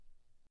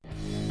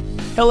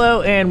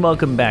Hello and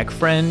welcome back,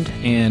 friend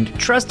and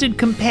trusted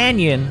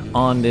companion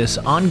on this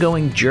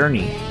ongoing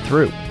journey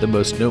through the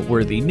most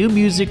noteworthy new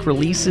music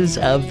releases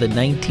of the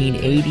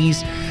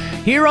 1980s.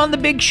 Here on The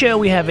Big Show,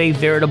 we have a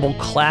veritable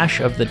clash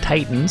of the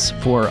titans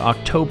for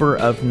October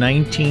of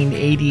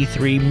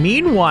 1983.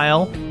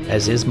 Meanwhile,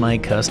 as is my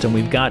custom,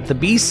 we've got the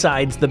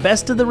B-sides, the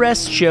Best of the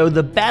Rest show,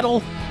 the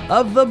Battle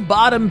of the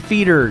Bottom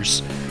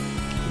Feeders.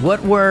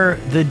 What were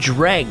the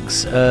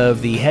dregs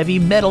of the heavy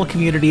metal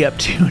community up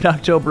to in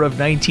October of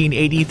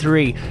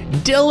 1983?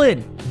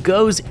 Dylan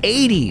goes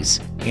 80s,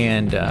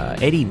 and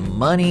Eddie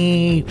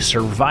Money,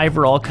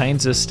 Survivor, all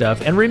kinds of stuff.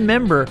 And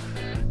remember,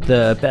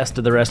 the Best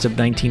of the Rest of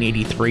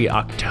 1983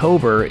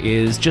 October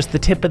is just the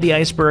tip of the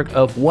iceberg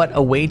of what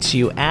awaits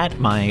you at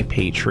my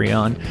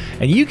Patreon.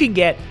 And you can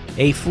get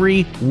a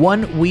free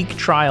 1-week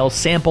trial,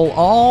 sample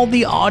all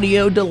the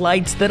audio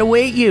delights that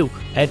await you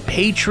at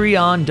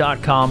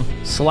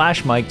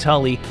patreon.com/Mike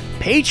Tully.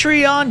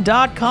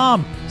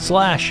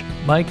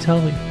 Patreon.com/Mike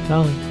Tully.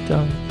 Tully.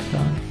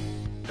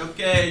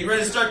 Okay, you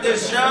ready to start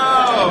this show?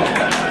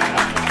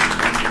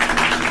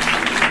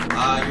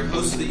 Your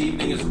host of the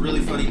evening is a really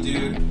funny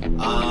dude.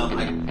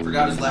 I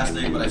forgot his last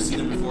name, but I've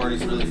seen him before and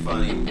he's really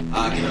funny. Give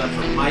it up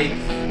for Mike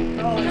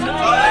Tully.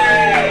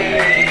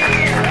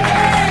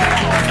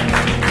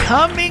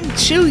 Coming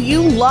to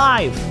you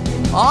live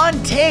on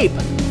tape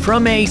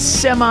from a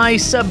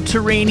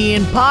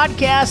semi-subterranean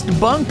podcast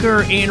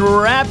bunker in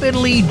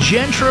rapidly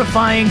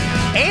gentrifying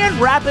and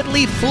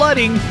rapidly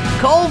flooding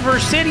Culver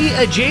City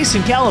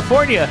adjacent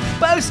California,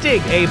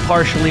 boasting a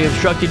partially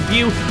obstructed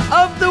view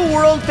of the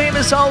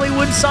world-famous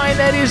Hollywood sign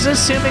that is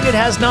assuming it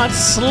has not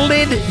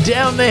slid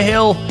down the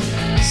hill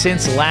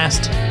since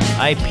last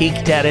I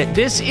peeked at it.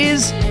 This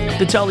is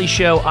The Tully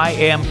Show. I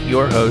am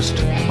your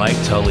host,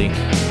 Mike Tully.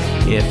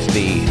 If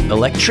the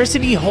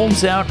electricity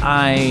holds out,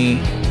 I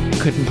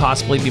couldn't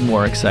possibly be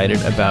more excited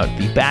about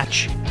the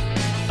batch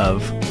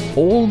of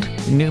old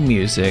new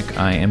music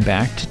I am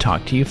back to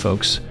talk to you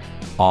folks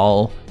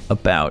all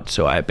about.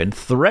 So I've been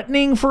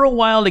threatening for a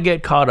while to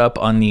get caught up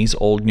on these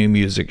old new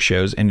music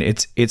shows, and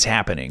it's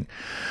happening.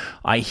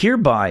 I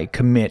hereby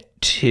commit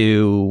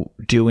to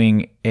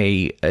doing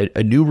a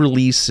new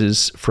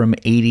releases from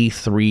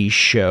 83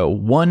 show,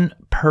 one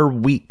per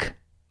week,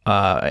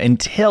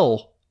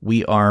 until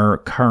we are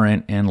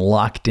current and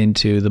locked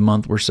into the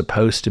month we're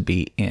supposed to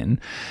be in.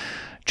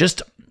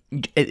 Just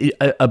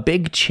a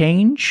big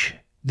change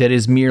that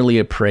is merely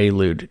a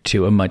prelude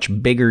to a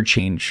much bigger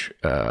change,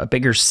 a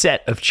bigger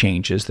set of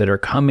changes that are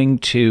coming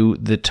to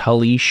the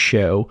Tully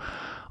Show.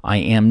 I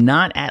am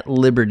not at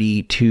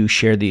liberty to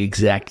share the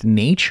exact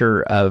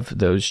nature of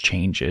those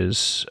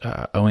changes,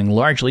 owing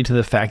largely to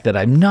the fact that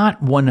I'm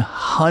not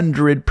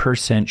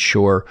 100%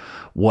 sure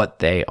what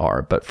they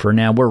are. But for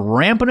now, we're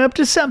ramping up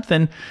to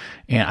something,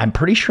 and I'm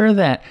pretty sure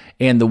that,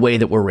 and the way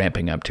that we're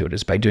ramping up to it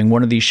is by doing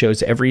one of these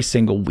shows every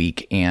single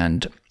week,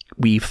 and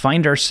we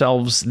find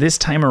ourselves this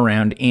time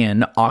around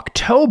in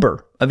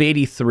October of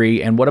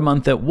 83, and what a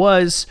month it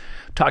was.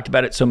 Talked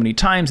about it so many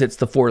times. It's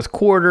the fourth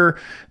quarter.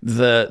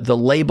 The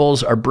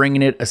labels are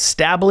bringing it.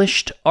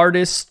 Established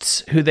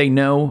artists who they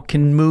know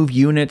can move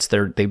units.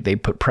 They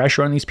put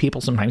pressure on these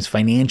people, sometimes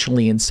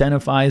financially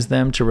incentivize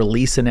them to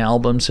release an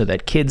album so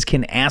that kids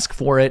can ask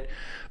for it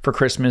for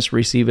Christmas,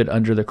 receive it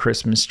under the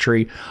Christmas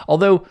tree.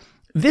 Although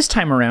this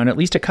time around, at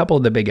least a couple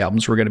of the big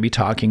albums we're going to be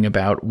talking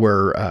about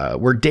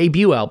were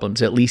debut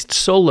albums, at least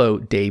solo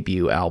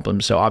debut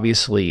albums. So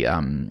obviously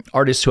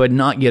artists who had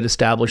not yet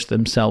established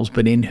themselves,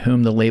 but in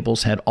whom the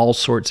labels had all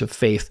sorts of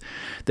faith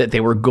that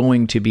they were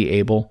going to be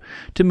able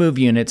to move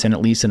units. And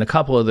at least in a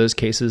couple of those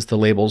cases, the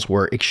labels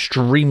were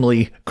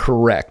extremely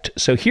correct.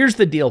 So here's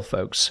the deal,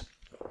 folks.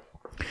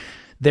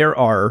 There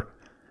are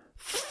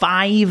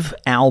 5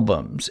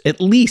 albums,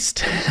 at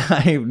least.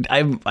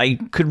 I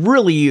could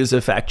really use a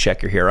fact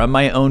checker here. I'm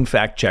my own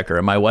fact checker,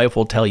 and my wife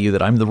will tell you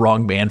that I'm the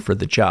wrong man for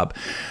the job.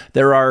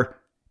 There are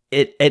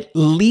at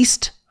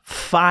least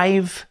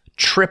 5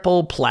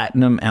 triple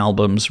platinum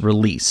albums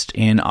released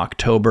in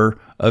October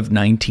of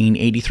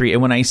 1983.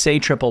 And when I say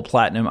triple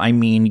platinum, I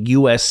mean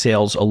U.S.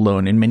 sales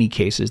alone. In many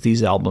cases,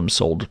 these albums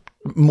sold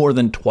more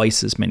than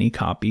twice as many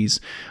copies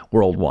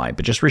worldwide,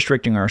 but just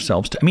restricting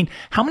ourselves to,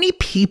 how many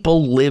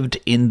people lived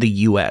in the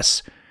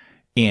U.S.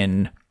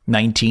 in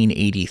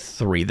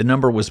 1983? The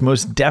number was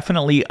most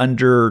definitely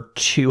under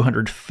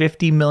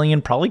 250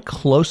 million, probably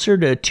closer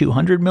to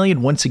 200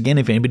 million. Once again,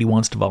 if anybody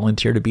wants to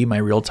volunteer to be my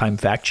real-time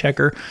fact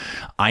checker,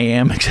 I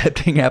am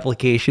accepting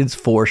applications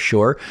for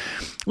sure.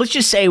 Let's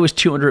just say it was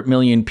 200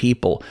 million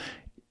people.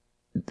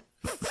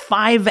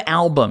 5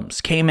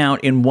 albums came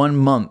out in 1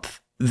 month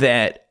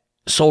that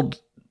sold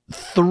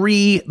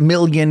 3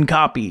 million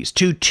copies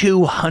to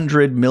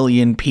 200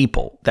 million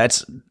people.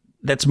 That's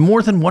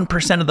more than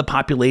 1% of the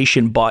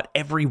population bought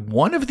every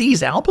one of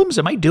these albums.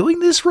 Am I doing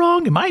this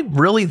wrong? Am I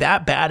really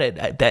that bad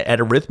at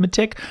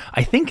arithmetic?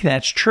 I think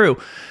that's true.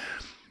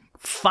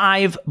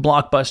 5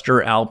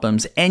 blockbuster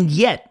albums, and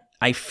yet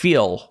I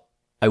feel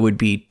I would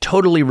be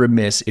totally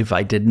remiss if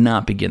I did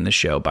not begin the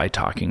show by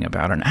talking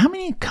about it. How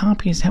many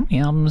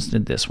albums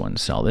did this one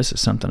sell? This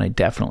is something I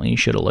definitely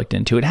should have looked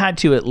into. It had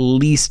to at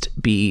least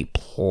be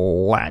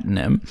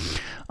platinum.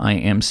 I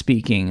am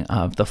speaking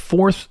of the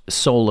 4th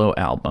solo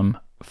album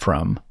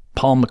from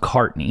Paul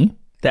McCartney.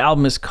 The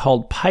album is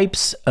called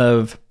Pipes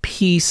of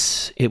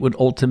Peace. It would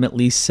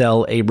ultimately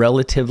sell a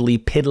relatively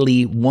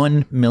piddly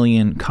 1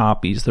 million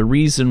copies. The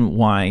reason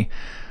why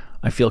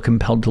I feel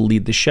compelled to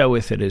lead the show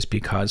with it is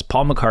because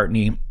Paul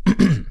McCartney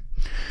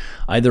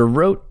either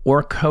wrote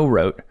or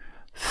co-wrote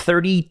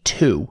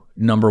 32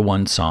 number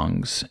one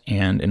songs.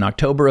 And in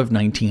October of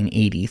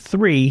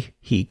 1983,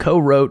 he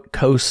co-wrote,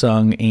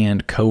 co-sung,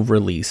 and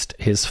co-released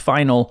his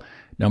final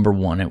number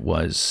one. It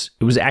was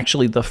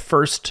actually the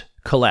first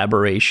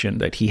collaboration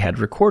that he had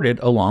recorded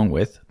along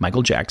with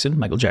Michael Jackson.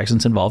 Michael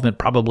Jackson's involvement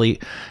probably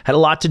had a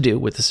lot to do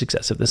with the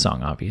success of the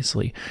song,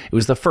 obviously. It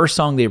was the first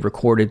song they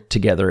recorded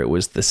together. It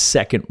was the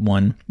second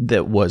one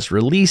that was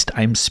released.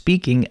 I'm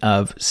speaking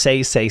of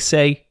Say, Say,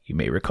 Say, you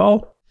may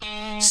recall.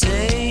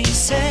 Say,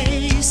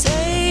 say,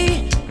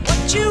 say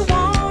what you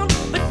want,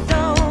 but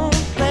don't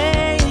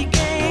play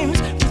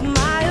games with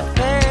my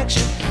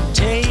affection.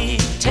 Take,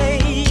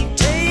 take,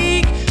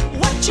 take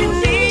what you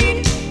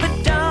need,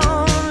 but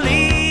don't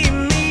leave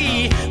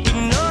me with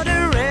no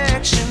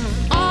direction.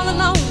 All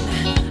alone,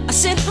 I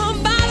sit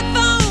home by the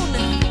phone,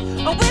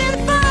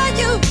 waiting for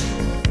you,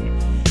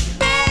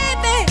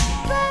 baby,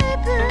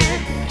 baby.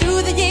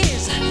 Through the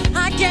years,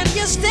 I can't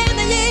just stand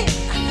the year.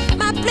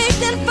 My place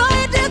didn't for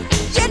you,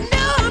 you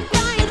know I'm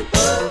crying.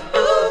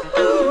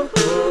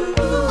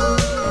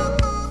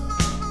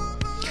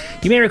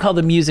 You may recall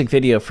the music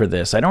video for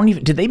this.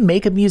 Did they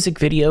make a music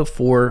video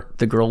for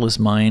The Girl Is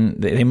Mine?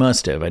 They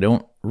must have. I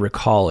don't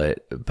recall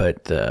it,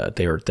 but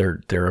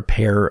they're a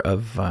pair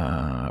of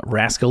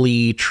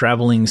rascally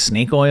traveling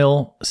snake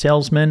oil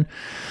salesmen.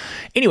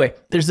 Anyway,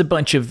 there's a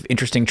bunch of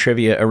interesting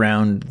trivia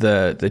around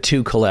the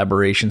two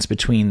collaborations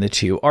between the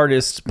two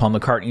artists. Paul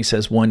McCartney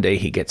says one day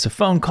he gets a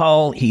phone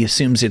call. He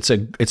assumes it's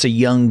a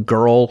young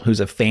girl who's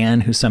a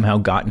fan who's somehow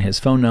gotten his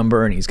phone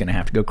number, and he's going to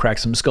have to go crack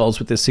some skulls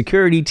with his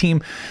security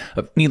team.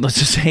 Needless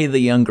to say, the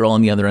young girl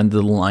on the other end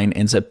of the line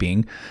ends up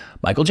being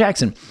Michael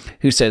Jackson,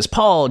 who says,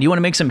 Paul, do you want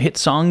to make some hit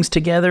songs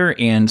together?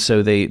 And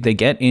so they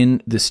get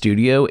in the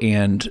studio,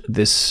 and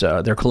this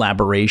their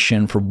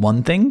collaboration, for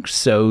one thing,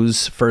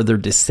 sows further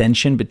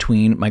dissension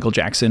between Michael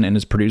Jackson and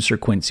his producer,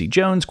 Quincy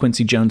Jones.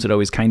 Quincy Jones had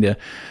always kind of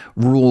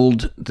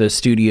ruled the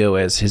studio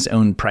as his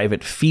own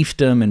private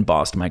fiefdom and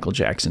bossed Michael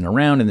Jackson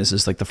around. And this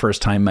is like the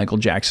first time Michael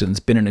Jackson's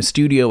been in a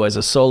studio as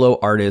a solo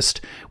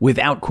artist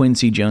without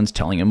Quincy Jones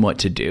telling him what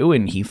to do.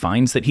 And he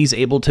finds that he's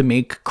able to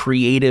make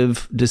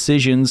creative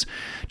decisions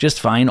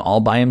just fine all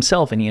by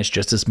himself. And he has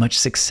just as much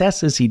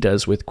success as he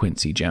does with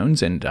Quincy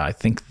Jones. And I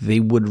think they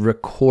would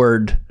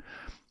record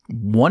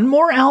one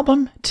more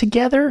album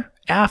together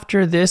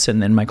after this,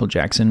 and then Michael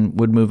Jackson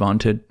would move on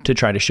to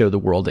try to show the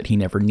world that he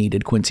never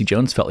needed Quincy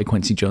Jones. Felt like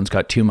Quincy Jones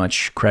got too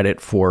much credit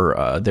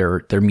for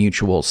their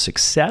mutual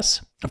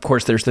success. Of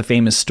course, there's the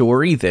famous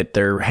story that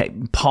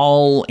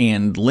Paul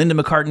and Linda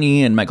McCartney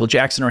and Michael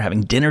Jackson are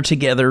having dinner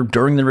together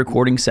during the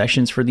recording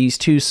sessions for these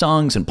two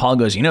songs. And Paul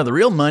goes, the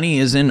real money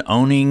is in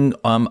owning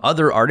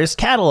other artists'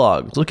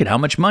 catalogs. Look at how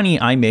much money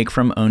I make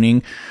from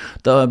owning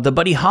the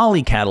Buddy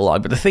Holly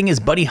catalog. But the thing is,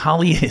 Buddy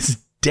Holly is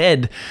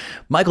dead.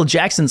 Michael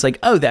Jackson's like,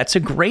 oh, that's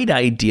a great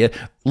idea.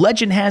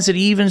 Legend has it,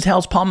 he even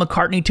tells Paul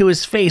McCartney to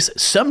his face,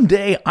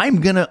 someday I'm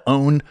going to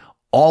own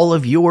all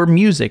of your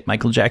music.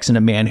 Michael Jackson,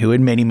 a man who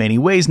in many, many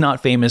ways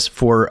not famous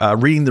for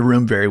reading the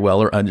room very well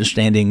or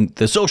understanding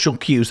the social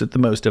cues that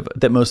most of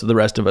the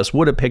rest of us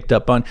would have picked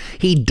up on.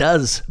 He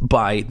does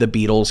buy the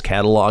Beatles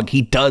catalog.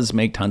 He does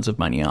make tons of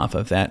money off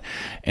of that.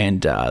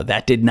 And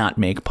that did not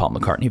make Paul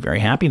McCartney very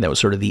happy. That was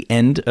sort of the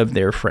end of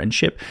their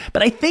friendship.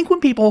 But I think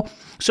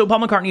so Paul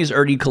McCartney has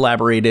already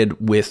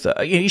collaborated with,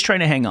 he's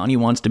trying to hang on. He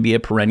wants to be a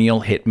perennial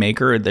hit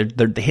maker.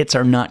 The hits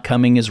are not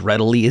coming as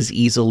readily, as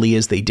easily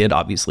as they did,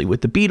 obviously,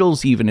 with the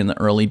Beatles, even in the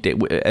early day,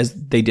 as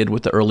they did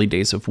with the early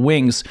days of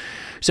Wings.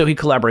 So he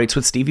collaborates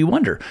with Stevie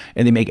Wonder,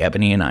 and they make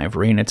Ebony and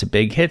Ivory, and it's a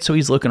big hit. So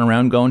he's looking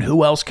around going,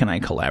 who else can I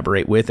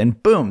collaborate with?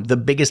 And boom, the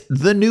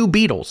new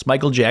Beatles,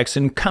 Michael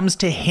Jackson, comes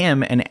to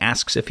him and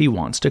asks if he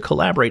wants to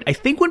collaborate. I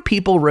think when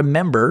people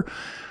remember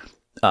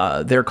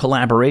their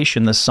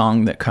collaboration, the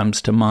song that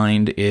comes to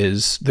mind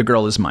is The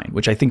Girl Is Mine,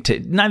 which I think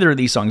neither of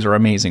these songs are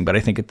amazing, but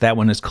I think that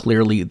one is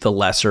clearly the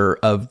lesser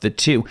of the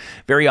two.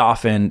 Very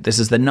often, this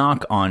is the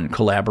knock on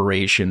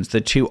collaborations.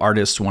 The two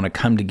artists want to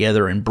come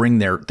together and bring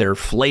their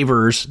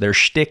flavors, their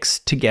shticks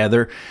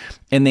together,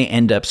 and they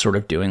end up sort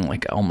of doing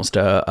like almost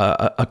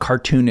a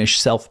cartoonish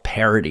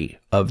self-parody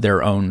of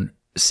their own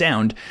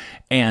sound.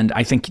 And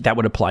I think that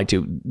would apply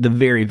to the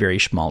very, very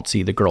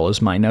schmaltzy The Girl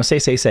Is Mine. Now,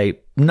 Say,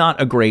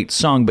 not a great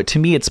song, but to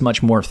me, it's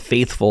much more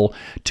faithful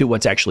to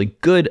what's actually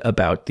good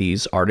about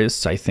these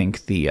artists. I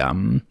think the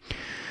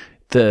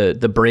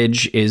The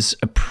bridge is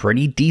a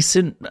pretty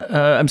decent,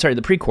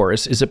 the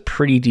pre-chorus is a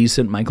pretty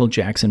decent Michael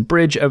Jackson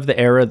bridge of the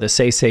era. The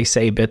say, say,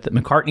 say bit that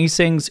McCartney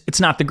sings, it's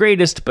not the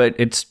greatest, but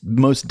it's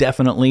most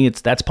definitely,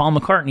 that's Paul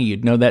McCartney.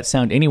 You'd know that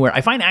sound anywhere.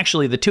 I find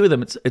actually the two of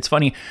them, it's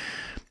funny,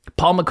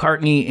 Paul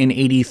McCartney in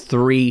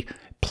 83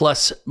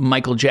 plus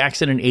Michael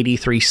Jackson in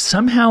 83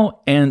 somehow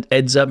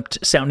ends up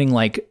sounding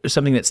like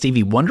something that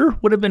Stevie Wonder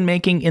would have been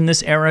making in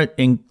this era,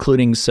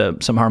 including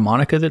some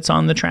harmonica that's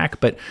on the track.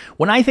 But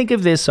when I think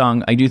of this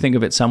song, I do think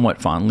of it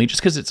somewhat fondly,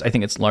 just because I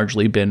think it's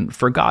largely been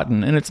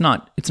forgotten, and it's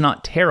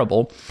not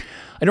terrible.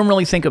 I don't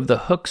really think of the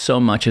hook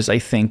so much as I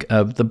think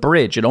of the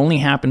bridge. It only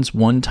happens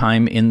one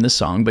time in the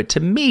song, but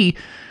to me,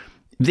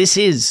 this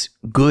is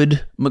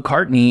good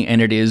McCartney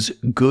and it is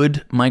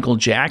good Michael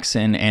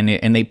Jackson,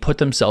 and they put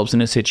themselves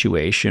in a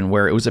situation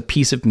where it was a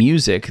piece of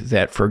music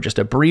that for just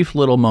a brief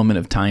little moment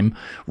of time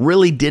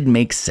really did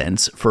make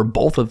sense for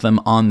both of them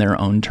on their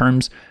own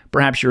terms.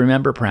 Perhaps you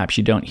remember, perhaps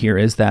you don't. Here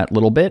is that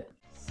little bit.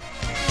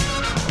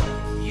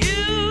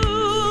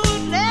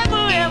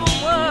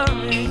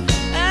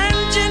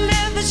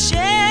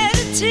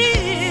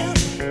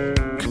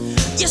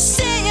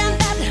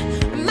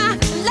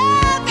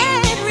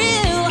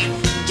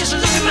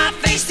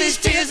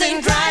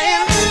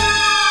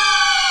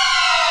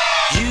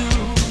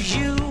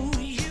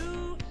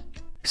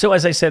 So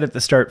as I said at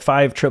the start,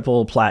 5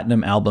 triple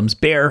platinum albums,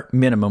 bare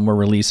minimum, were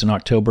released in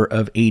October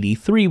of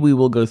 83. We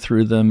will go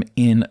through them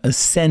in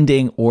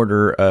ascending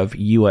order of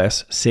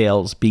U.S.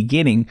 sales,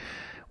 beginning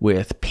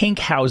with Pink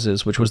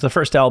Houses, which was the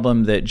first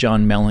album that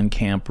John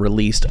Mellencamp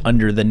released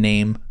under the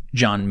name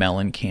John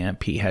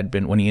Mellencamp. He had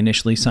been, when he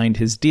initially signed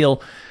his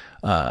deal,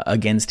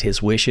 against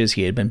his wishes,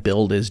 he had been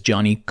billed as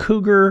Johnny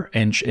Cougar,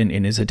 and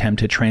in his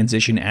attempt to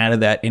transition out of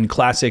that in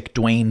classic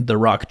Dwayne "The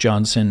Rock"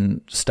 Johnson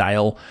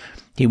style,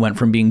 he went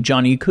from being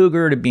Johnny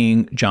Cougar to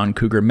being John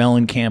Cougar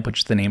Mellencamp,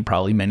 which is the name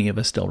probably many of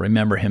us still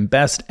remember him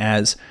best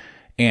as.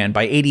 And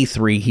by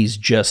 83, he's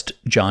just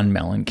John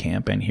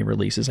Mellencamp, and he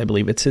releases, I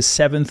believe it's his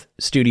 7th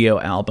studio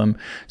album.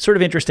 Sort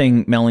of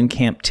interesting,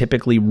 Mellencamp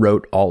typically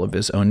wrote all of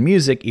his own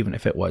music, even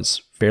if it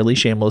was fairly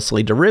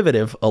shamelessly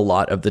derivative a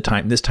lot of the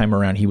time. This time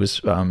around, he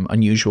was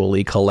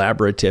unusually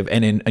collaborative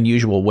and in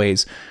unusual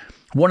ways.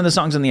 One of the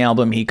songs on the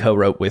album he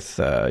co-wrote with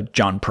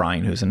John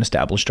Prine, who's an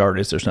established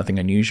artist. There's nothing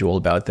unusual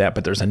about that.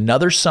 But there's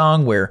another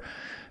song where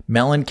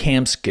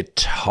Mellencamp's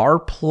guitar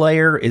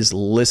player is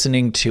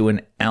listening to an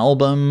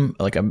album,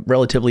 like a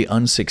relatively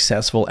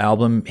unsuccessful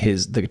album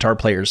the guitar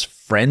player's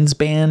friend's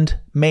band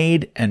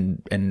made,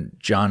 and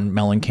John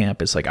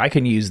Mellencamp is like, I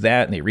can use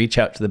that, and they reach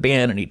out to the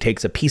band, and he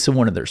takes a piece of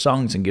one of their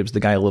songs and gives the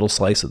guy a little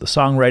slice of the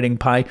songwriting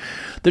pie.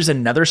 There's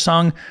another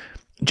song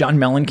John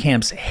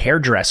Mellencamp's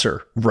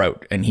hairdresser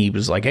wrote, and he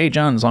was like, hey,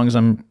 John, as long as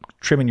I'm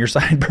trimming your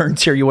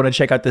sideburns here, you want to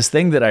check out this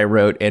thing that I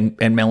wrote? And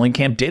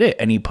Mellencamp did it,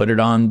 and he put it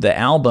on the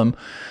album.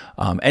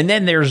 And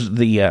then there's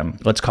the,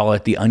 let's call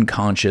it the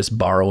unconscious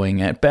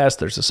borrowing at best.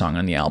 There's a song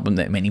on the album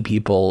that many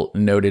people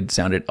noted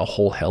sounded a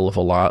whole hell of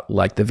a lot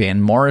like the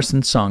Van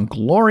Morrison song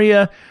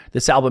Gloria.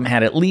 This album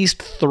had at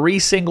least 3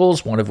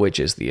 singles, one of which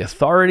is the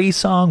Authority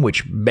song,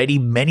 which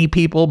many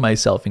people,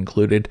 myself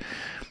included,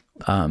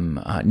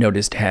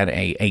 noticed had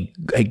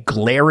a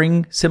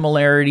glaring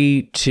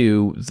similarity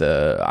to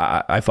the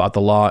I Fought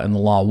the Law and the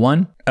Law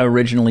Won,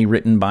 originally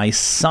written by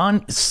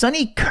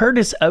Sonny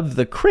Curtis of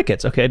the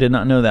Crickets. Okay, I did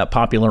not know that.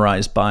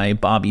 Popularized by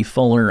Bobby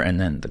Fuller and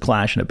then The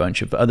Clash and a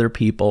bunch of other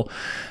people,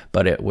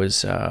 but it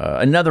was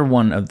another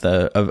one of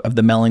the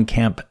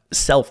Mellencamp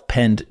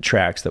self-penned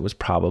tracks that was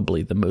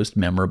probably the most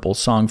memorable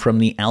song from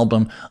the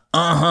album.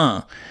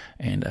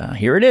 And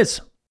here it is.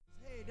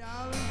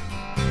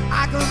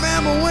 I can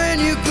remember when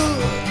you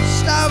could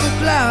stop a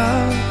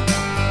cloud.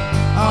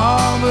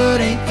 Oh,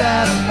 but ain't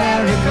that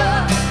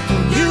America? For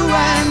you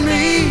and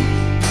me,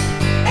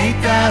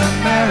 ain't that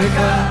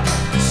America?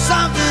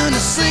 Something to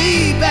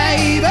see,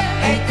 baby.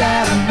 Ain't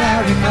that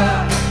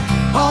America?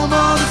 Home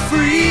of the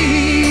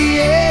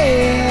free,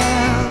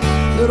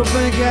 yeah. Little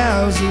pink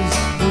houses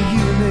for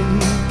you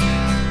and me.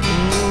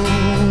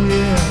 Oh,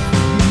 yeah,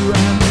 you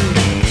and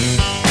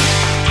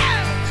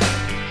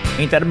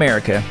me. Ain't that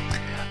America?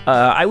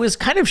 I was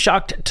kind of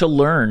shocked to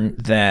learn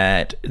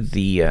that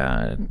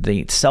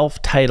the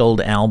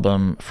self-titled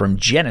album from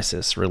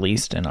Genesis,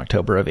 released in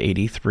October of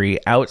 83,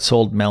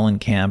 outsold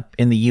Mellencamp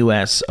in the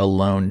U.S.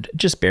 alone,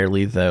 just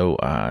barely though,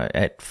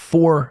 at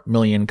 4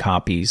 million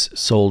copies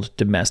sold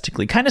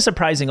domestically. Kind of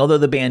surprising, although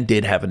the band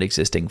did have an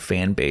existing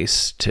fan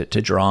base to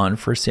draw on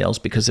for sales,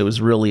 because it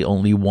was really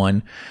only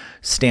one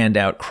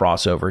standout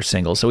crossover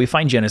single. So we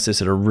find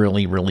Genesis at a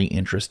really, really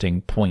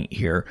interesting point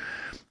here.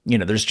 You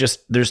know,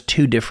 there's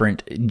 2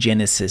 different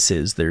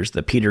Genesises. There's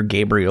the Peter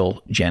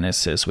Gabriel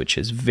Genesis, which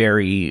is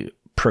very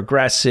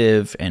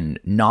progressive and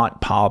not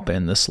pop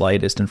in the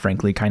slightest, and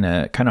frankly kind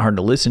of hard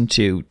to listen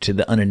to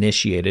the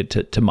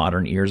uninitiated, to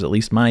modern ears, at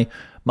least my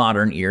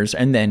modern ears.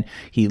 And then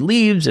he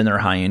leaves and they're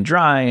high and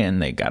dry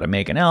and they got to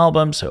make an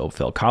album. So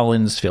Phil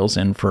Collins fills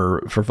in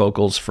for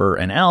vocals for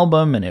an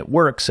album, and it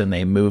works and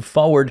they move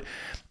forward.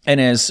 And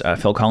as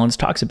Phil Collins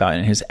talks about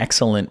in his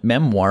excellent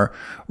memoir,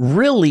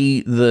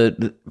 really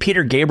the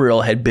Peter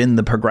Gabriel had been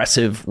the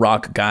progressive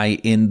rock guy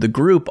in the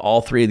group.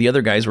 All three of the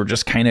other guys were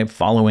just kind of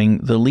following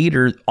the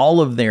leader. All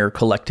of their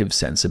collective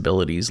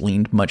sensibilities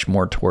leaned much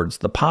more towards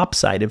the pop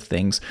side of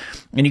things.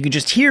 And you can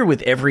just hear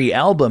with every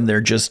album,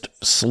 they're just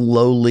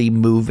slowly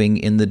moving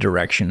in the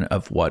direction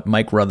of what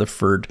Mike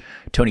Rutherford,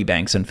 Tony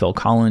Banks, and Phil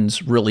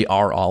Collins really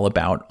are all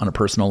about on a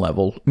personal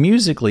level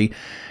musically.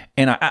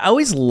 And I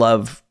always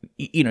love,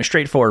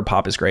 straightforward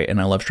pop is great,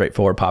 and I love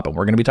straightforward pop, and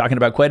we're going to be talking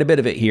about quite a bit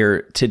of it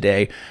here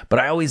today. But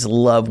I always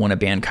love when a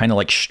band kind of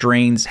like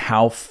strains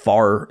how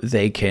far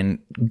they can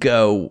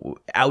go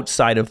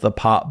outside of the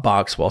pop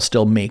box while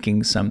still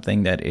making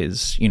something that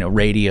is,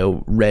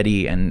 radio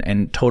ready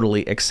and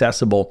totally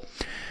accessible.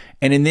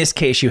 And in this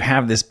case, you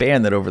have this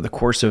band that over the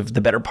course of the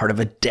better part of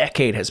a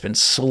decade has been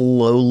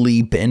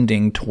slowly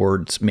bending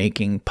towards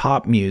making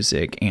pop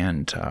music.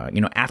 And,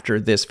 after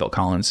this, Phil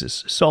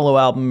Collins' solo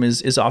album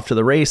is off to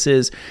the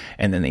races.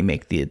 And then they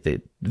make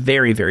the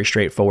very, very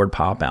straightforward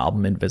pop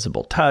album,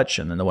 Invisible Touch.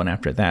 And then the one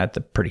after that,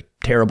 the pretty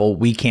terrible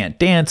We Can't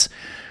Dance.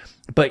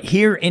 But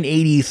here in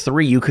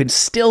 83, you could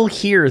still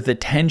hear the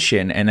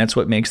tension, and that's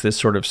what makes this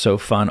sort of so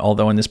fun.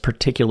 Although in this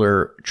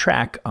particular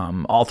track,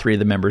 all three of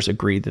the members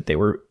agreed that they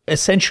were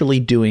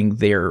essentially doing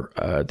their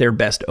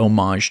best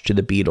homage to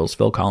the Beatles.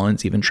 Phil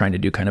Collins even trying to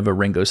do kind of a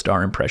Ringo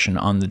Starr impression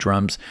on the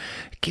drums.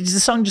 The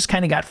song just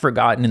kind of got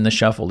forgotten in the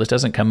shuffle. This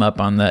doesn't come up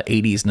on the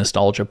 80s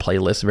nostalgia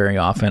playlist very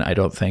often, I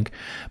don't think.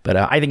 But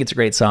I think it's a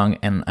great song,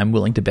 and I'm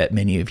willing to bet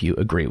many of you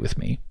agree with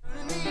me.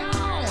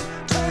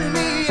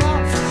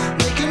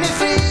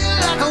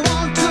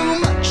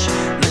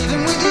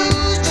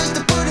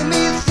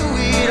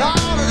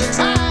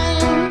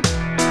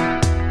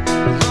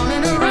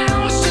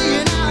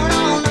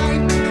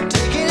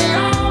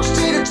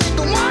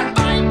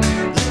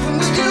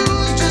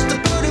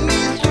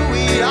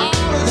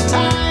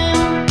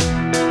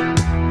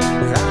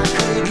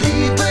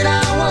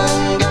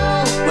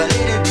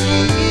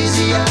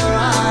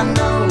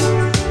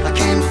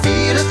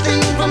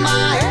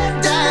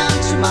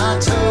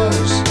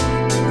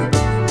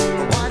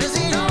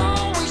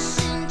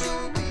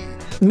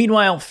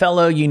 Meanwhile,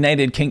 fellow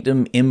United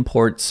Kingdom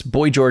imports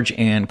Boy George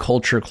and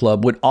Culture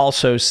Club would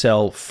also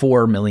sell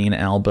 4 million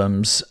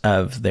albums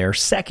of their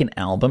second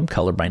album,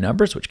 Colored by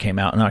Numbers, which came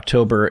out in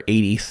October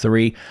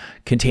 83,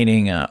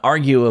 containing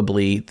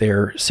arguably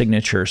their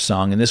signature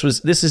song. And this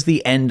is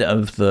the end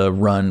of the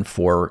run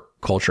for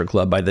Culture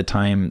Club. By the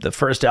time the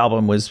first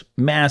album was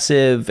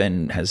massive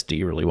and has Do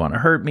You Really Want to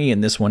Hurt Me,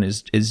 and this one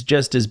is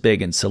just as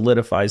big and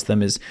solidifies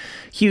them as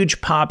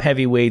huge pop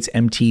heavyweights,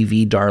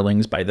 MTV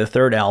darlings. By the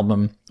third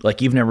album, like,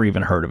 you've never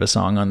even heard of a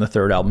song on the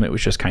third album. It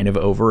was just kind of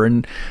over,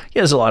 and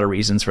there's a lot of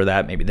reasons for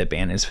that. Maybe the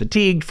band is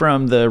fatigued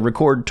from the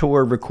record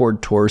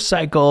tour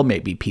cycle.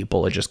 Maybe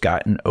people had just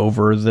gotten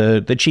over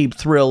the cheap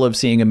thrill of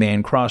seeing a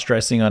man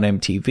cross-dressing on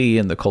MTV,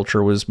 and the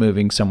culture was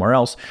moving somewhere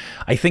else.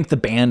 I think the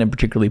band, and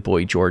particularly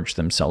Boy George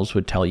themselves,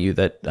 would tell you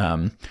that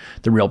the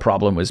real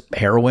problem was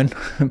heroin.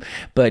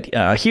 But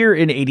here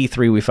in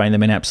 83, we find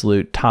them in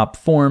absolute top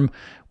form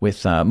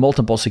with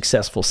multiple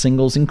successful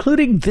singles,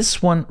 including this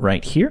one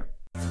right here.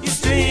 You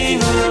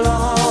string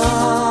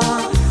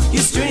along, you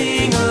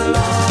string along.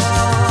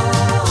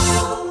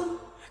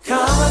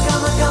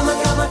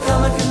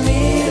 Come a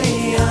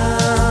chameleon.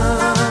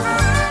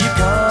 You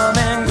come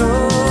and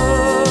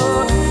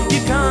go,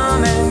 you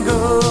come and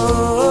go.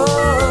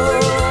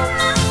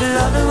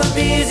 Loving would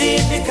be easy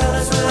if your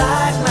colors were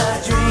like my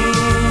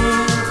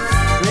dream.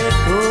 Red,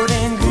 gold,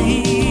 and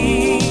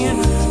green.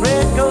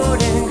 Red,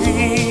 gold, and green.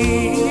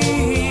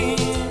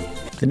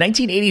 The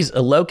 1980s,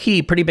 a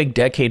low-key, pretty big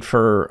decade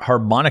for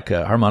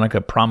harmonica.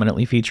 Harmonica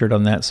prominently featured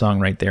on that song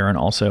right there, and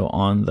also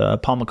on the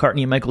Paul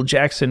McCartney and Michael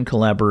Jackson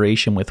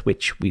collaboration with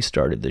which we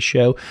started the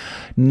show.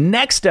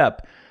 Next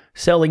up,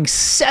 selling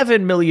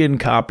 7 million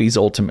copies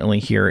ultimately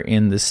here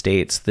in the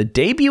States, the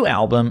debut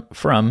album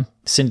from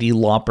Cyndi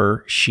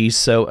Lauper, She's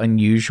So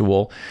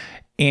Unusual.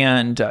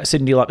 And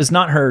Cyndi Lauper is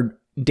not her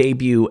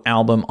debut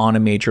album on a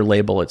major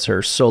label. It's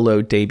her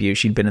solo debut.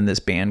 She'd been in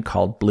this band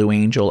called Blue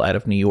Angel out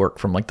of New York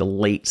from like the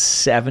late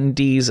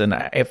 70s. And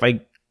if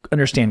I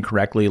understand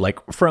correctly, like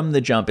from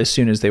the jump, as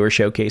soon as they were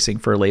showcasing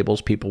for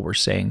labels, people were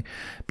saying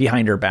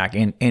behind her back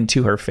and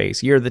to her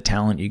face, you're the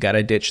talent, you got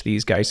to ditch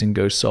these guys and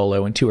go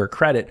solo. And to her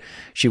credit,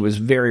 she was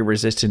very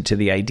resistant to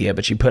the idea,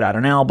 but she put out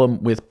an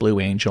album with Blue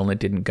Angel and it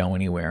didn't go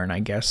anywhere. And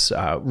I guess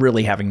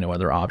really having no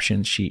other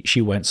options,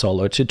 she went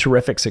solo to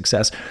terrific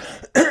success.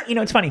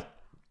 It's funny.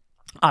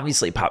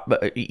 Obviously, pop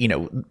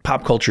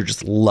culture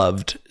just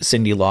loved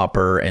Cyndi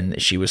Lauper,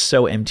 and she was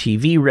so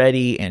MTV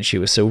ready, and she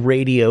was so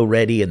radio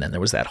ready. And then there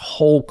was that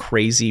whole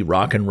crazy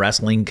rock and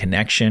wrestling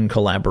connection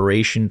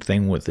collaboration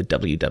thing with the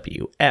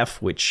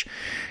WWF, which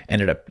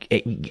ended up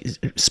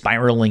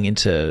spiraling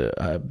into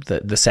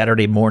the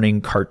Saturday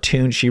morning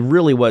cartoon. She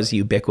really was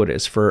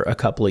ubiquitous for a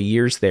couple of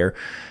years there.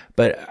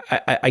 But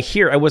I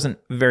wasn't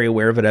very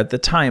aware of it at the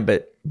time,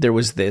 but there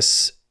was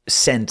this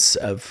sense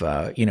of,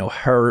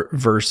 her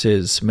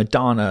versus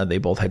Madonna. They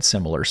both had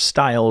similar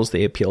styles.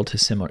 They appealed to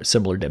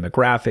similar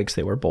demographics.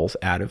 They were both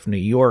out of New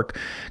York,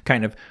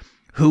 kind of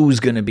who's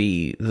going to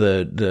be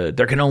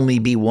there can only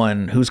be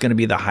one, who's going to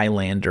be the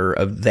Highlander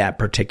of that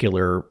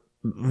particular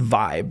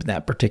vibe,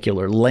 that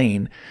particular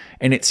lane.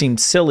 And it seemed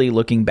silly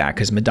looking back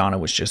because Madonna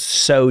was just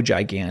so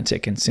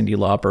gigantic and Cyndi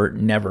Lauper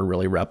never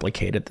really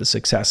replicated the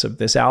success of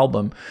this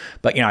album.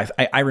 But,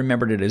 I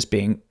remembered it as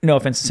being, no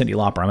offense to Cyndi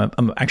Lauper,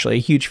 I'm actually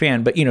a huge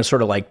fan, but,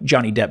 sort of like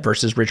Johnny Depp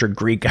versus Richard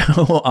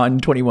Grieco on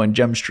 21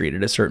 Jump Street.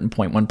 At a certain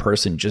point, one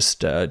person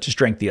just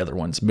drank the other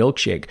one's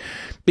milkshake.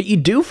 But you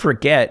do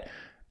forget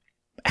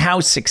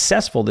how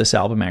successful this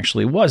album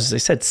actually was. As I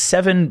said,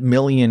 7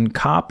 million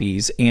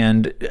copies,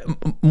 and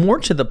more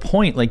to the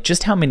point, like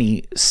just how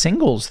many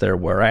singles there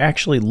were. I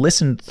actually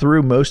listened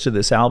through most of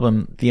this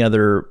album the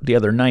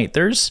other night.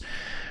 There's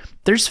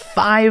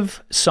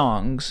 5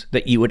 songs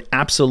that you would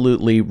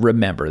absolutely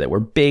remember that were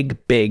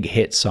big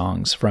hit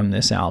songs from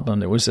this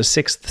album. There was a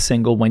 6th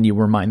single, When You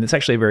Were Mine. That's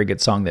actually a very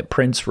good song that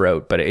Prince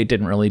wrote, but it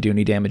didn't really do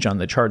any damage on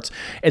the charts.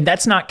 And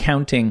that's not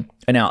counting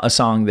a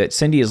song that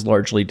Cyndi has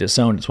largely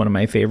disowned. It's one of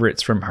my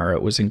favorites from her.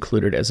 It was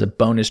included as a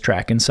bonus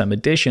track in some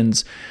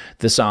editions.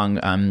 The song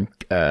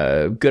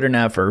Good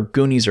Enough, or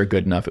Goonies Are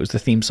Good Enough. It was the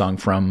theme song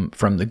from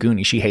the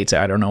Goonies. She hates it.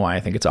 I don't know why. I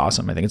think it's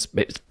awesome. I think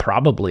it's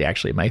probably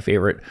actually my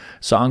favorite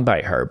song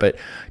by her. But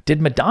did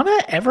Madonna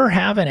ever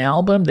have an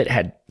album that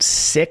had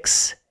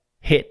 6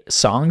 hit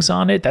songs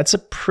on it? That's a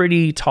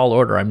pretty tall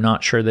order. I'm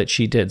not sure that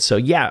she did. So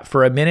yeah,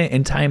 for a minute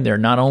in time there,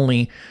 not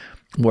only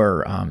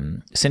were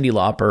Cyndi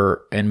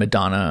Lauper and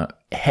Madonna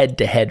head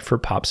to head for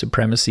pop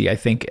supremacy, I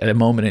think at a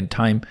moment in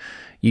time,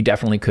 you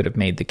definitely could have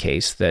made the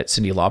case that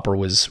Cyndi Lauper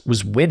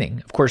was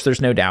winning. Of course,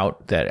 there's no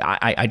doubt that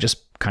I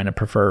just kind of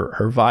prefer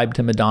her vibe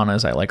to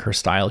Madonna's. I like her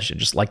style. She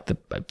just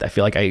I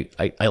feel like I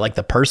like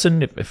the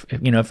person. If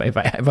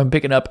I'm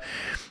picking up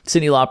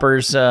Cyndi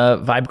Lauper's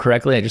vibe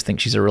correctly, I just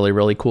think she's a really,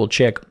 really cool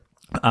chick.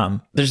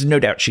 There's no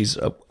doubt she's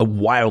a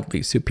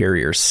wildly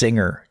superior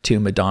singer to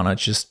Madonna.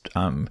 Just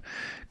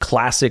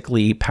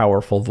classically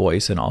powerful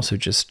voice, and also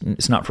just,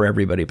 it's not for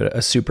everybody, but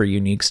a super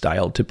unique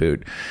style to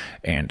boot.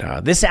 And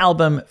this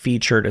album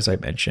featured, as I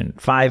mentioned,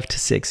 5 to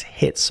 6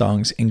 hit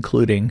songs,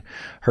 including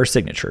her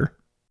signature.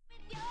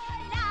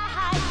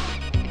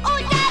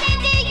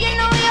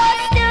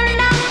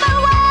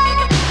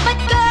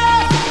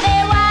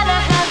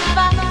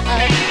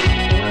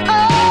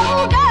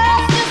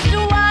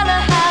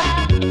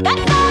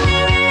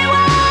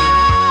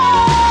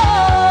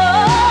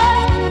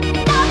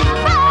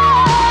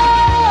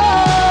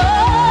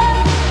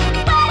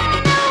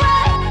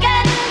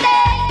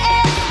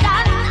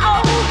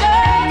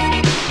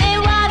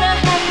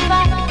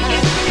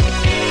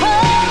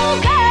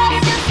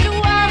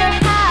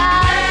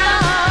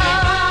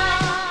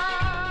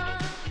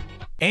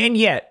 And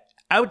yet,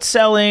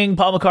 outselling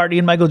Paul McCartney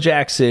and Michael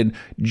Jackson,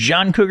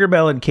 John Cougar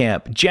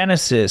Mellencamp,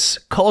 Genesis,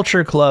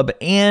 Culture Club,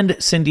 and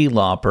Cyndi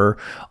Lauper,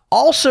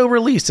 also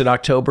released in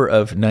October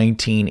of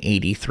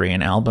 1983,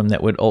 an album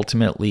that would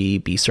ultimately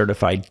be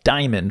certified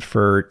diamond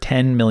for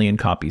 10 million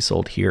copies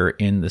sold here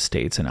in the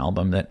States, an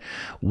album that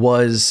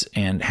was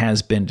and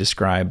has been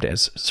described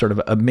as sort of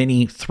a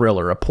mini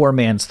Thriller, a poor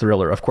man's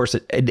Thriller. Of course,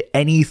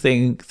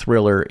 anything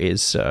Thriller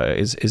is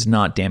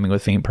not damning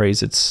with faint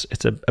praise. It's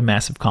a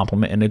massive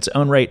compliment in its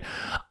own right.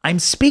 I'm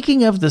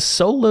speaking of the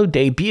solo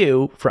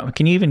debut from,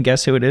 can you even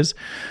guess who it is?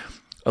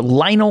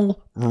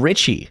 Lionel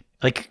Richie.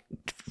 Like,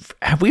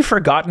 have we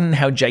forgotten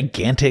how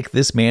gigantic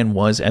this man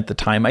was at the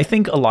time? I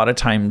think a lot of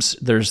times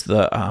there's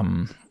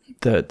the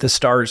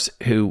stars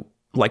who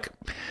like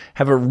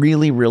have a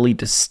really, really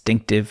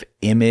distinctive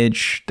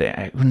image.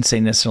 I wouldn't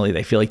say necessarily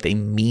they feel like they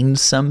mean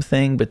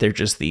something, but they're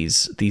just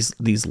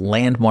these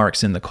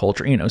landmarks in the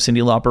culture. You know,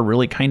 Cyndi Lauper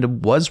really kind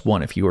of was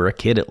one if you were a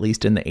kid, at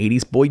least in the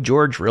 80s. Boy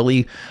George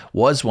really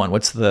was one.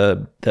 What's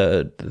the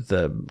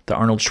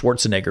Arnold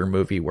Schwarzenegger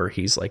movie where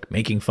he's like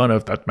making fun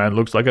of that man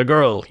looks like a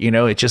girl? You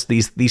know, it's just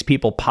these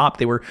people pop.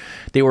 They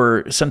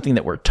were something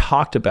that were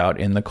talked about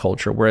in the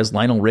culture. Whereas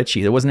Lionel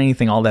Richie, there wasn't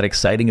anything all that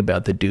exciting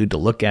about the dude to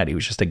look at. He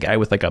was just a guy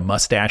with like a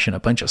mustache and a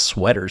bunch of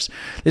sweaters.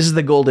 This is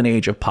the golden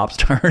age of pop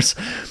stars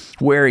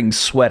wearing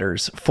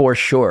sweaters for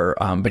sure.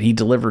 But he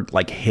delivered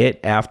like hit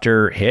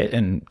after hit,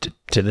 and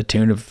to the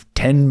tune of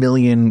 10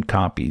 million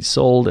copies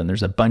sold. And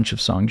there's a bunch of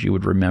songs you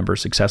would remember,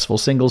 successful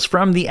singles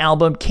from the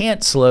album.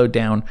 Can't Slow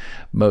Down,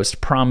 most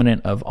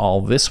prominent of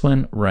all, this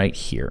one right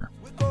here.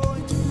 We're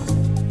going to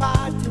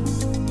party,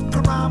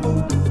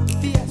 caramba,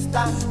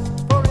 fiesta,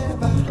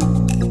 forever.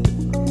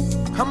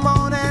 Come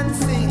on and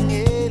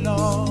sing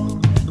along.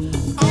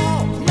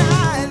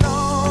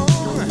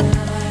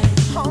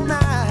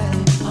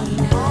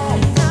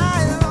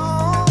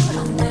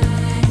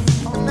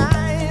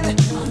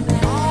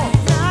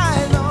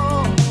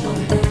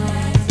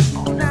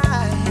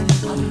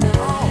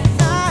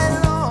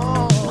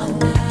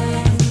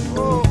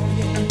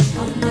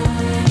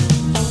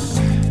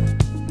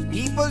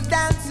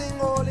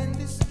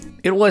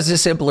 It was a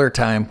simpler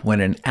time when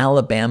an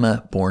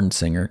Alabama-born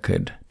singer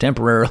could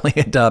temporarily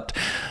adopt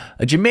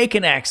a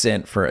Jamaican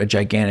accent for a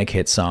gigantic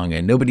hit song,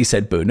 and nobody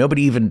said boo.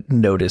 Nobody even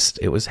noticed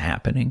it was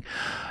happening.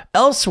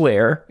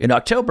 Elsewhere, in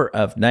October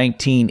of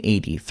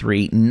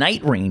 1983,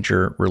 Night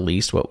Ranger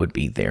released what would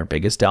be their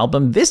biggest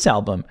album. This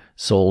album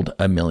sold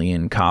 1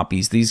 million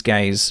copies. These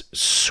guys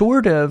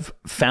sort of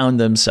found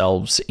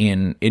themselves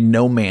in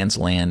no man's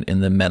land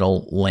in the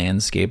metal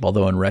landscape,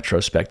 although in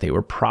retrospect, they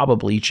were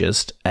probably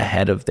just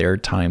ahead of their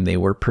time. They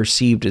were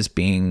perceived as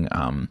being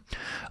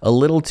a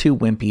little too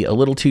wimpy, a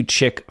little too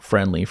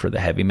chick-friendly for the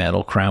heavy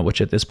metal crowd,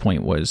 which at this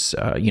point was,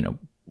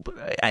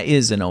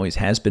 is and always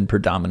has been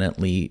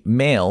predominantly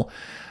male.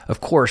 Of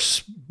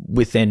course,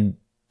 within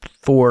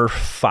 4 or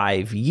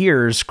 5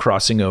 years,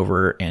 crossing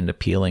over and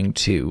appealing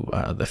to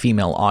the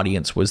female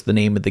audience was the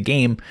name of the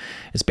game,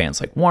 as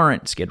bands like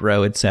Warrant, Skid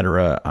Row,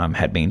 etc.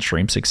 Had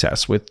mainstream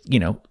success with,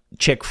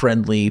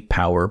 chick-friendly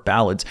power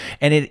ballads.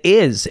 And it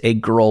is a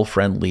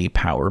girl-friendly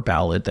power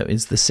ballad that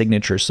is the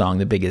signature song,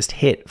 the biggest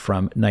hit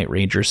from Night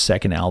Ranger's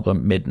second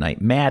album,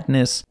 Midnight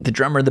Madness. The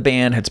drummer of the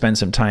band had spent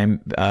some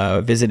time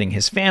visiting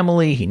his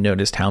family. He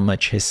noticed how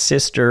much his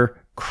sister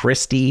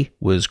Christy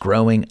was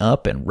growing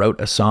up and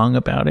wrote a song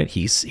about it.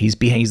 He's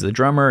the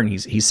drummer and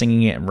he's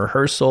singing it in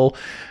rehearsal.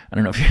 I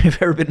don't know if you've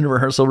ever been in a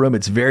rehearsal room.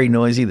 It's very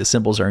noisy. The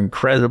cymbals are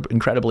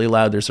incredibly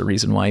loud. There's a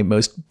reason why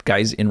most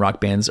guys in rock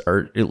bands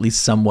are at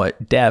least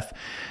somewhat deaf.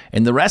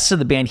 And the rest of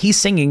the band, he's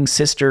singing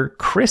Sister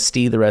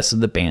Christy. The rest of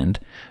the band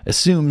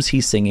assumes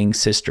he's singing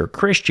Sister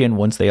Christian.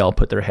 Once they all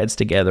put their heads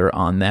together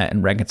on that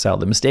and reconcile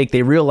the mistake,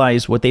 they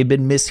realize what they've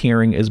been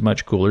mishearing is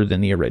much cooler than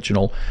the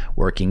original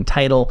working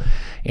title,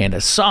 and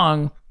a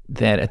song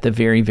that at the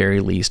very,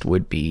 very least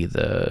would be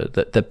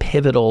the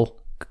pivotal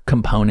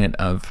component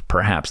of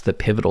perhaps the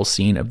pivotal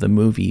scene of the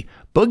movie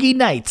Boogie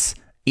Nights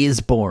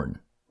is Born.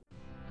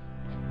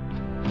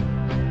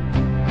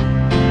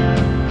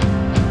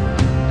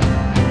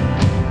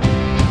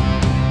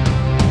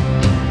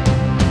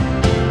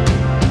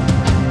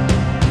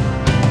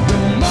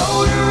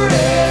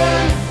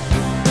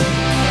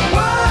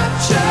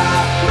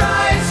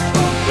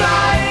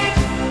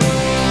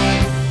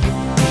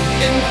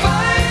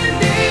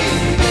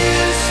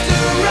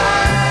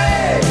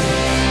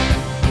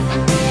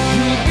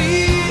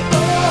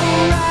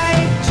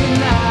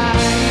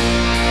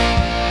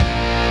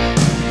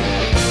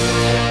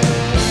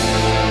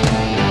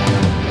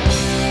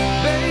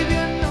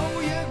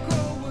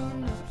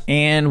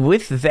 And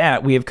with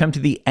that, we have come to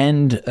the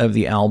end of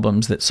the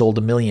albums that sold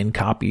 1 million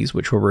copies,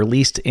 which were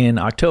released in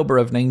October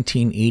of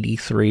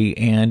 1983,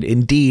 and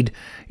indeed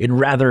in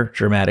rather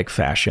dramatic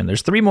fashion.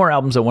 There's 3 more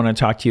albums I want to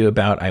talk to you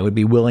about. I would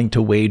be willing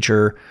to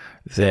wager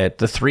that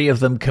the 3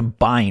 of them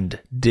combined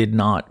did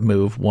not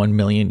move 1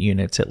 million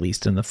units, at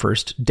least in the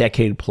first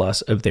decade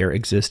plus of their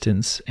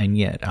existence. And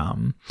yet,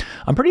 I'm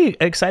pretty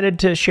excited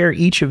to share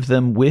each of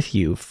them with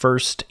you.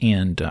 First,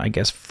 and I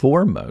guess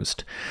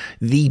foremost,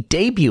 the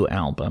debut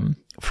album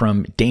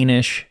from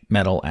Danish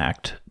metal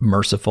act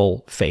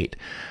Merciful Fate,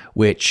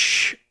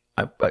 which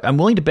I'm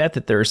willing to bet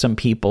that there are some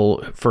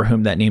people for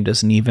whom that name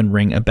doesn't even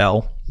ring a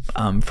bell.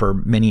 For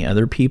many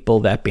other people,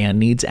 that band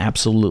needs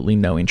absolutely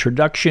no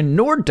introduction,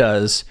 nor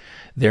does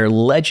their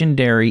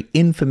legendary,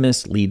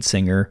 infamous lead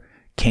singer,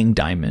 King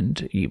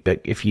Diamond. But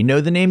if you know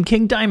the name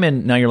King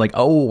Diamond, now you're like,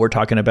 oh, we're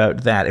talking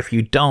about that. If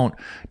you don't,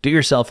 do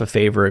yourself a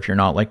favor. If you're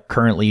not like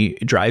currently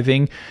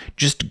driving,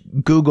 just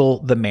Google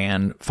the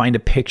man, find a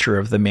picture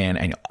of the man,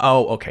 and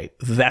oh, okay,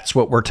 that's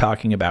what we're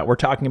talking about. We're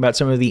talking about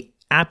some of the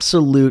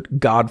absolute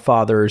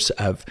godfathers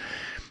of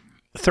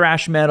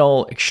thrash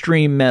metal,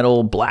 extreme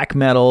metal, black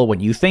metal. When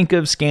you think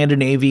of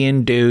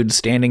Scandinavian dudes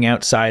standing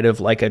outside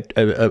of like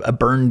a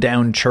burned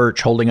down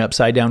church holding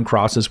upside down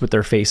crosses with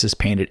their faces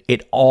painted,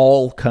 it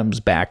all comes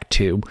back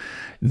to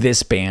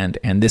this band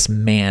and this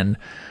man,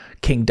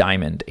 King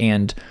Diamond.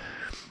 And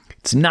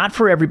it's not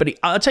for everybody.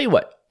 I'll tell you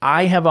what,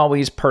 I have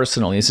always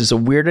personally, this is a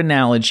weird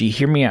analogy,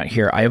 hear me out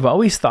here, I have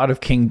always thought of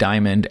King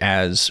Diamond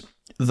as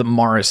the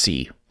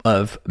Morrissey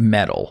of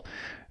metal.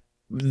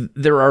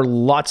 There are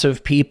lots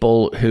of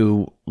people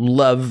who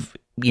love,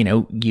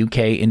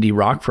 UK indie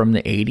rock from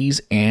the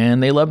 80s,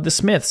 and they love the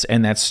Smiths,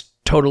 and that's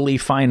totally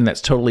fine. That's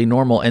totally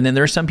normal. And then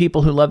there are some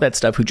people who love that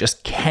stuff who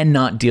just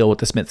cannot deal with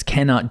the Smiths,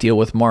 cannot deal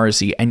with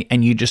Morrissey,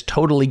 and you just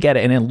totally get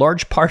it. And in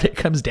large part, it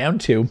comes down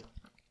to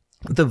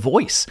the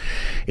voice.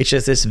 It's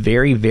just this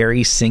very,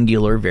 very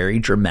singular, very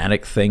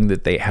dramatic thing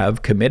that they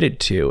have committed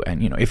to.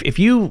 And, if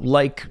you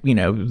like,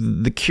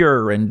 The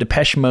Cure and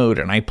Depeche Mode,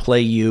 and I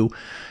play you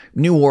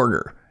New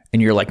Order,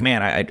 and you're like,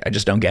 man, I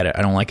just don't get it.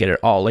 I don't like it at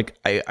all. Like,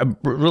 I'm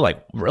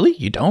like, really?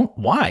 You don't?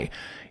 Why?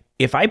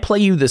 If I play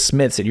you the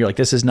Smiths and you're like,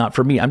 this is not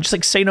for me, I'm just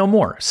like, say no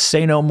more.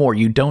 Say no more.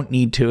 You don't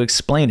need to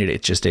explain it.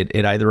 It just, it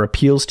either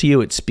appeals to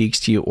you, it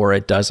speaks to you, or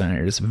it doesn't.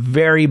 It is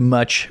very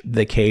much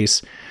the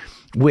case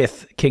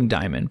with King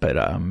Diamond.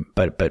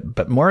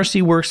 But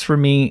Morrissey works for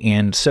me,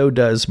 and so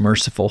does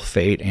Merciful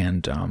Fate.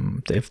 And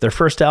if their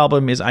first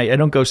album is, I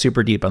don't go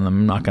super deep on them.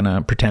 I'm not going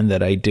to pretend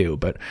that I do,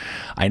 but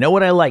I know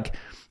what I like.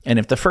 And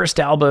if the first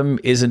album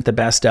isn't the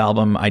best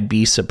album, I'd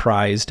be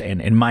surprised.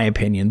 And in my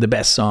opinion, the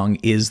best song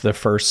is the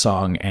first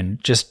song.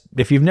 And just,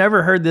 if you've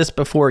never heard this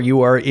before,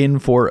 you are in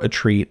for a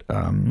treat.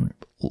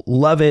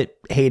 Love it,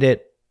 hate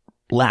it,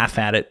 laugh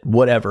at it,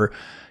 whatever.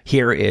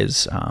 Here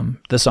is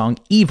the song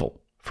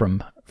Evil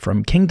from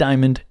King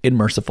Diamond in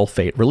Merciful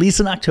Fate, released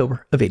in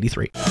October of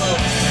 83.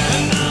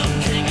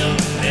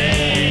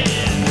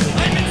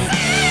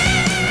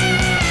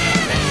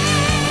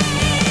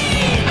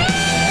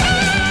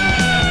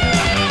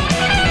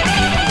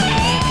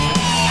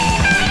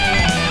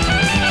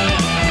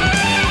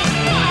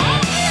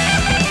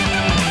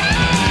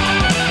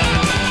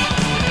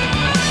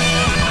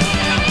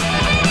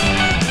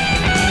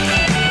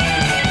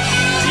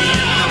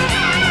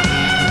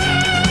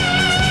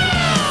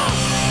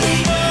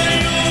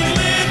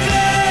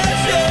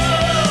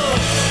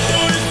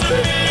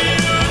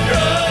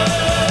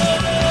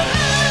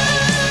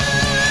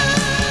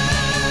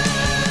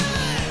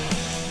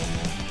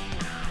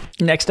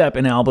 Next up,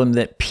 an album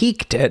that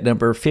peaked at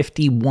number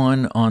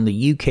 51 on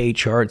the UK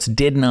charts,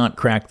 did not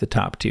crack the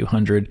top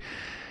 200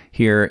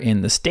 here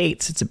in the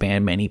States. It's a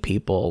band many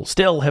people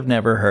still have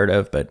never heard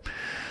of, but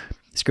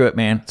screw it,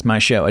 man. It's my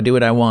show. I do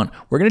what I want.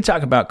 We're going to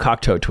talk about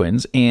Cocteau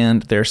Twins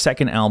and their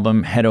second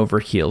album, Head Over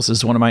Heels. This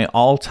is one of my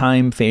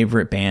all-time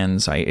favorite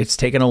bands. It's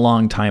taken a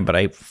long time, but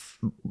I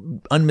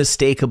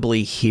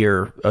unmistakably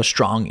hear a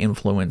strong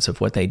influence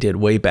of what they did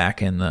way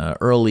back in the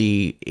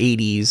early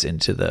 80s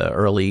into the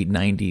early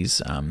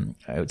 90s.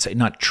 I would say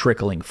not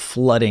trickling,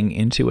 flooding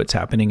into what's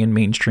happening in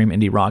mainstream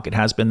indie rock. It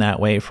has been that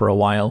way for a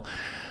while.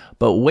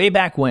 But way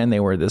back when,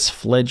 they were this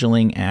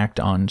fledgling act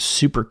on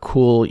super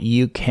cool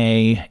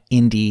UK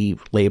indie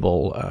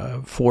label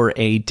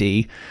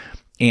 4AD.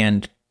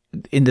 And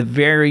in the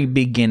very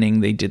beginning,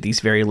 they did these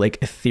very like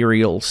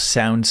ethereal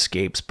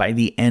soundscapes. By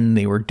the end,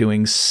 they were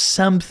doing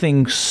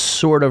something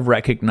sort of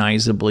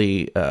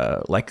recognizably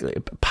like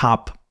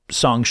pop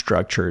song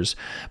structures,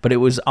 but it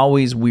was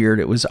always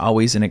weird. It was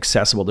always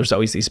inaccessible. There's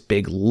always these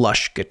big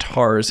lush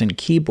guitars and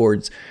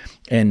keyboards.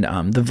 And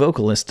the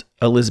vocalist,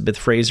 Elizabeth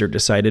Fraser,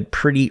 decided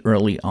pretty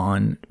early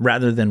on,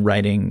 rather than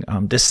writing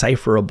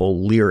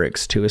decipherable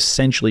lyrics to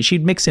essentially,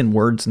 she'd mix in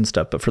words and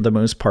stuff, but for the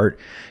most part,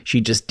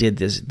 she just did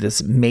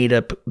this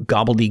made-up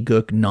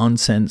gobbledygook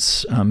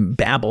nonsense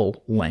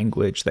babble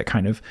language that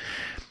kind of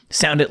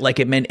sounded like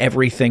it meant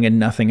everything and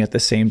nothing at the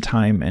same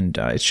time. And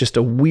it's just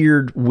a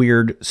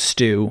weird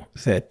stew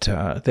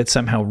that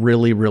somehow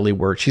really, really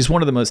worked. She's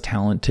one of the most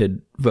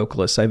talented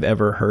vocalists I've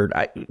ever heard.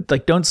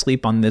 Don't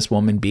sleep on this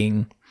woman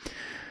being...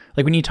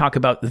 Like when you talk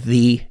about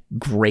the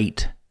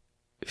great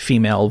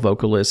female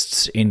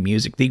vocalists in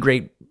music, the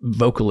great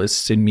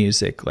vocalists in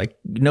music, like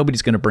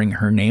nobody's going to bring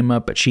her name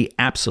up, but she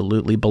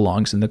absolutely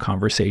belongs in the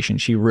conversation.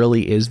 She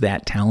really is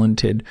that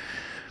talented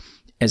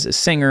as a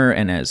singer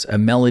and as a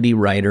melody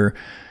writer.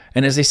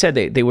 And as I said,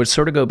 they would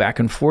sort of go back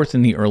and forth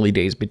in the early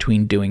days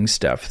between doing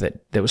stuff that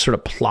was sort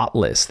of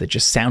plotless, that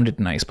just sounded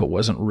nice, but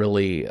wasn't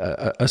really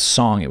a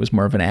song. It was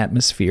more of an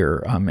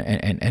atmosphere.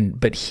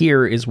 But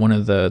here is one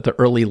of the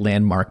early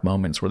landmark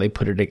moments where they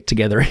put it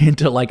together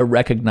into like a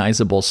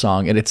recognizable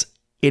song. And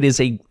it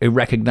is a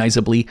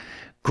recognizably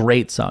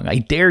great song. I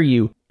dare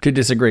you to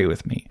disagree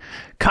with me.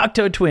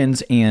 Cocteau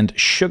Twins and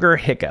Sugar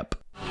Hiccup.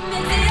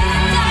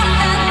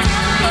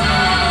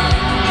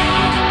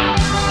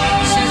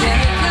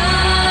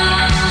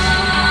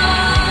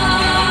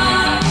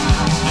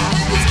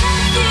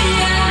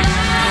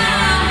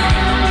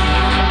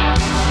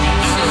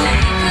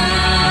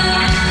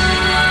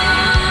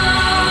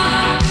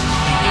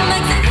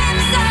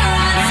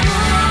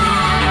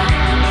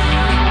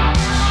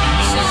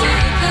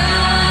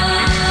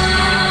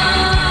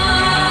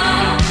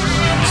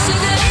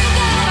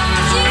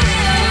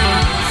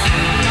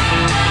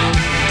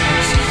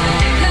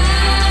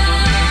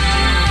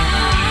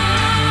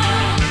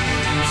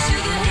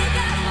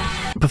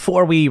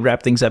 Before we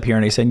wrap things up here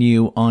and I send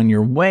you on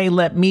your way,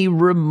 let me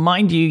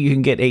remind you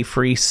can get a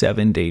free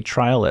 7-day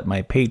trial at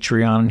my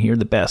Patreon and hear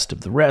the best of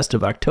the rest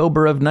of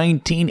October of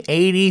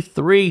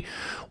 1983.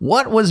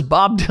 What was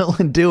Bob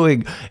Dylan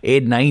doing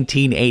in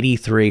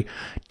 1983?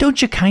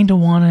 Don't you kind of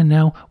want to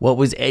know? What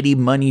was Eddie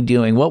Money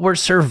doing? What were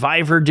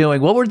Survivor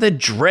doing? What were the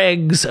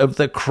dregs of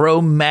the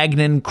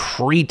Cro-Magnon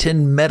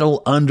Cretan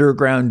metal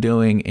underground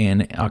doing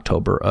in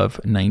October of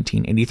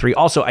 1983?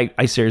 Also,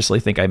 I seriously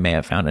think I may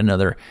have found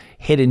another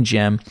hidden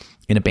gem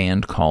in a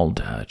band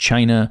called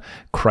China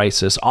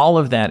Crisis. All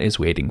of that is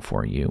waiting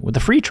for you with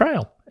a free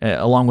trial,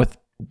 along with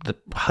the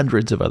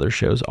hundreds of other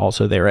shows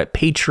also there at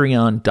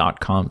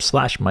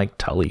patreon.com/Mike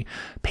Tully.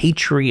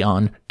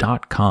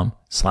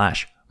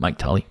 Patreon.com/Mike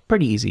Tully.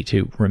 Pretty easy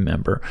to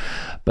remember.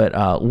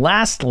 But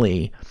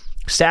lastly,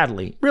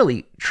 sadly,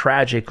 really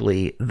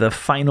tragically, the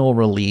final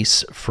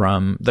release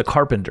from the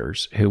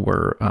Carpenters, who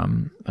were,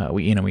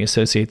 we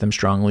associate them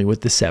strongly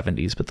with the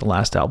 70s, but the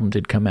last album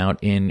did come out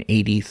in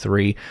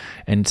 83.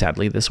 And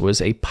sadly, this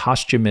was a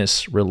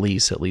posthumous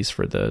release, at least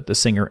for the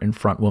singer and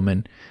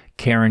frontwoman,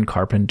 Karen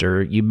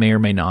Carpenter. You may or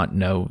may not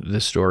know the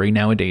story.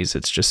 Nowadays,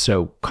 it's just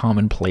so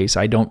commonplace.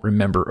 I don't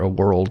remember a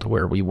world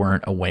where we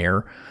weren't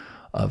aware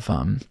of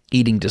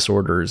eating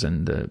disorders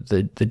and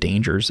the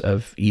dangers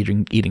of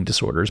eating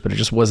disorders, but it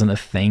just wasn't a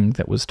thing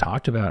that was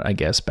talked about, I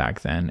guess,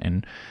 back then.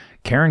 And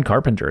Karen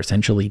Carpenter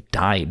essentially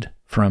died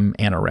from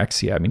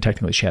anorexia. I mean,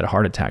 technically she had a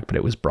heart attack, but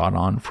it was brought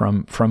on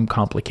from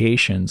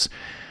complications.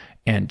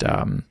 And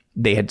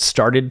they had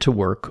started to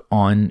work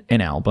on an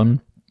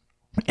album,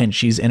 and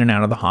she's in and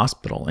out of the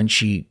hospital, and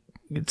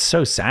it's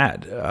so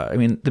sad. I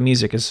mean, the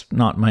music is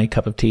not my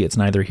cup of tea. It's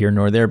neither here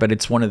nor there, but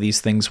it's one of these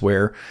things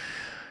where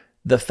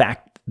the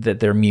fact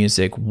that their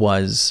music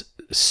was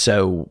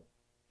so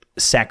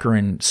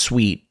saccharine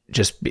sweet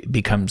just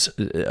becomes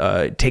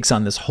takes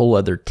on this whole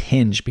other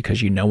tinge,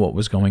 because you know what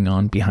was going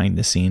on behind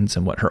the scenes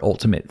and what her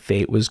ultimate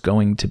fate was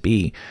going to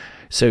be.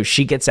 So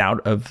she gets out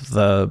of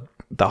the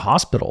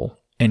hospital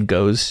and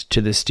goes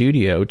to the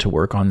studio to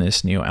work on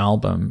this new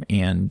album,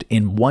 and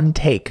in one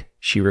take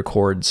she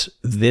records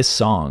this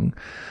song.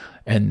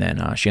 And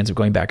then she ends up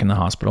going back in the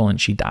hospital,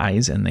 and she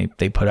dies, and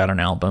they put out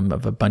an album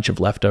of a bunch of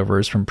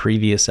leftovers from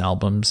previous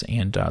albums,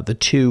 and the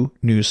 2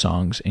 new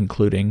songs,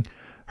 including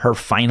her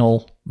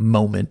final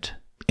moment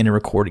in a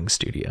recording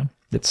studio.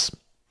 It's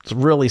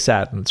really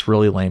sad, and it's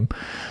really lame.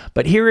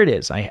 But here it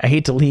is. I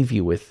hate to leave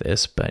you with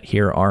this, but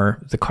here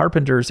are the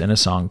Carpenters in a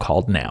song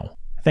called Now.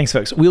 Thanks,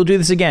 folks. We'll do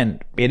this again.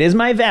 It is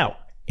my vow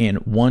in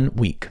 1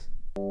 week.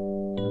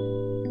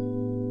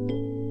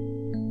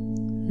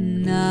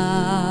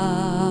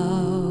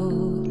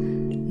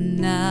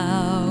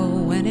 Now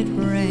when it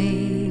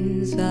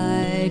rains,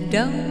 I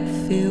don't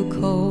feel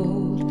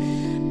cold.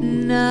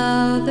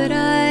 Now that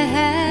I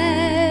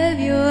have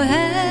your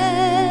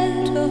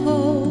hand to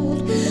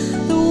hold,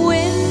 the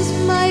winds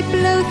might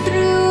blow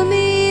through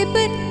me,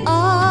 but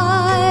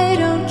I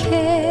don't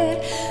care.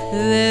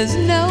 There's